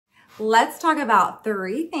let's talk about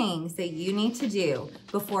 3 things that you need to do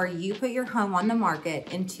before you put your home on the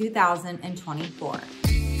market in 2024.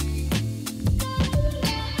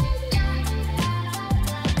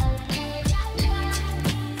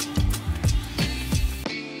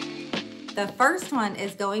 The first one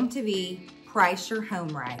is going to be price your home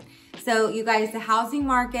right. So you guys, the housing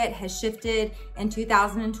market has shifted in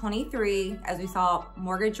 2023 as we saw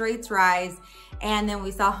mortgage rates rise and then we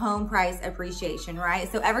saw home price appreciation,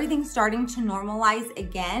 right? So everything's starting to normalize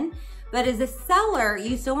again. But as a seller,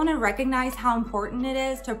 you still want to recognize how important it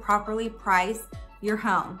is to properly price your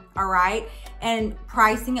home, all right? And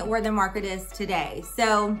pricing it where the market is today.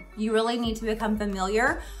 So you really need to become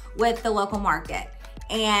familiar with the local market.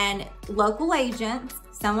 And local agents,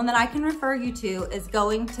 someone that I can refer you to, is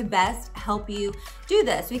going to best help you do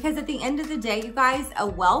this, because at the end of the day, you guys, a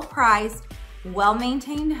well-priced,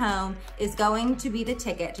 well-maintained home is going to be the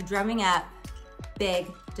ticket to drumming up big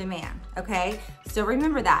demand, okay? So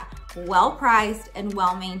remember that, well-priced and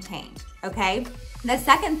well-maintained, okay? The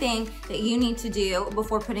second thing that you need to do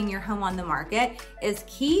before putting your home on the market is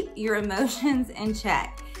keep your emotions in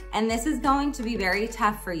check. And this is going to be very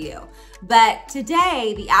tough for you. But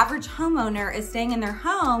today, the average homeowner is staying in their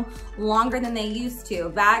home longer than they used to.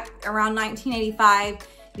 Back around 1985,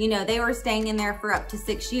 you know, they were staying in there for up to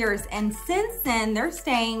 6 years. And since then, they're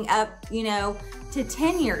staying up, you know, to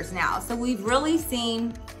 10 years now. So we've really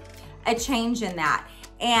seen a change in that.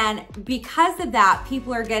 And because of that,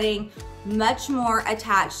 people are getting much more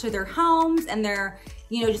attached to their homes and they're,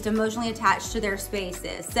 you know, just emotionally attached to their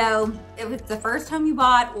spaces. So if it's the first home you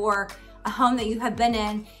bought or a home that you have been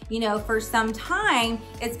in, you know, for some time,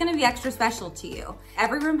 it's gonna be extra special to you.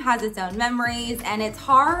 Every room has its own memories and it's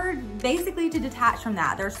hard basically to detach from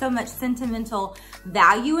that. There's so much sentimental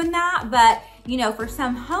value in that, but you know, for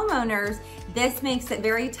some homeowners, this makes it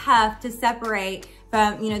very tough to separate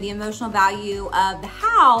from, you know, the emotional value of the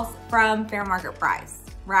house from fair market price,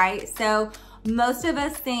 right? So most of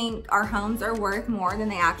us think our homes are worth more than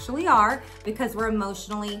they actually are because we're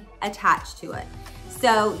emotionally attached to it.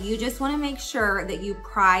 So you just want to make sure that you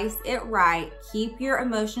price it right, keep your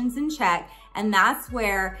emotions in check, and that's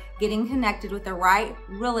where getting connected with the right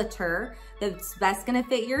realtor that's best going to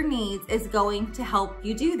fit your needs is going to help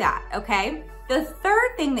you do that, okay? The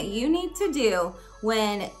third thing that you need to do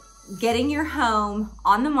when getting your home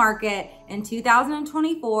on the market in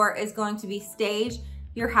 2024 is going to be stage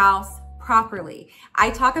your house properly.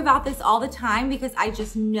 I talk about this all the time because I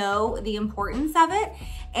just know the importance of it,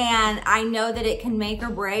 and I know that it can make or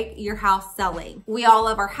break your house selling. We all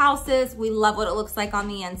love our houses. We love what it looks like on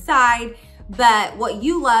the inside, but what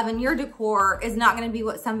you love in your decor is not going to be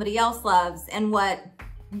what somebody else loves and what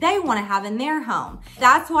they want to have in their home.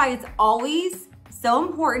 That's why it's always so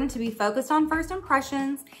important to be focused on first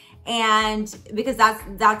impressions, and because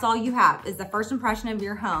that's all you have is the first impression of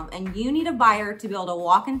your home, and you need a buyer to be able to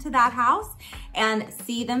walk into that house and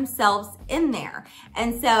see themselves in there.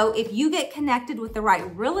 And so if you get connected with the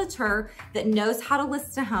right realtor that knows how to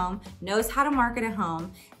list a home, knows how to market a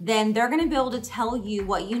home, then they're going to be able to tell you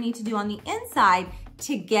what you need to do on the inside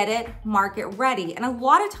to get it market ready. And a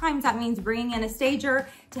lot of times that means bringing in a stager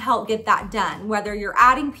to help get that done, whether you're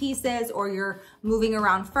adding pieces or you're moving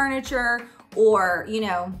around furniture, or, you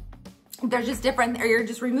know, there's just different, or you're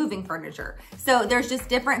just removing furniture. So there's just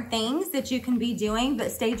different things that you can be doing,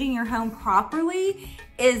 but staging your home properly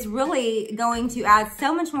is really going to add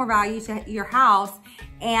so much more value to your house,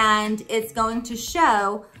 and it's going to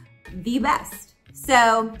show the best.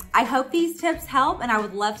 So I hope these tips help, and I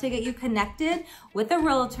would love to get you connected with a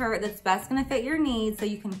realtor that's best gonna fit your needs so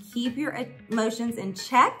you can keep your emotions in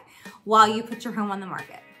check while you put your home on the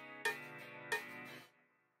market.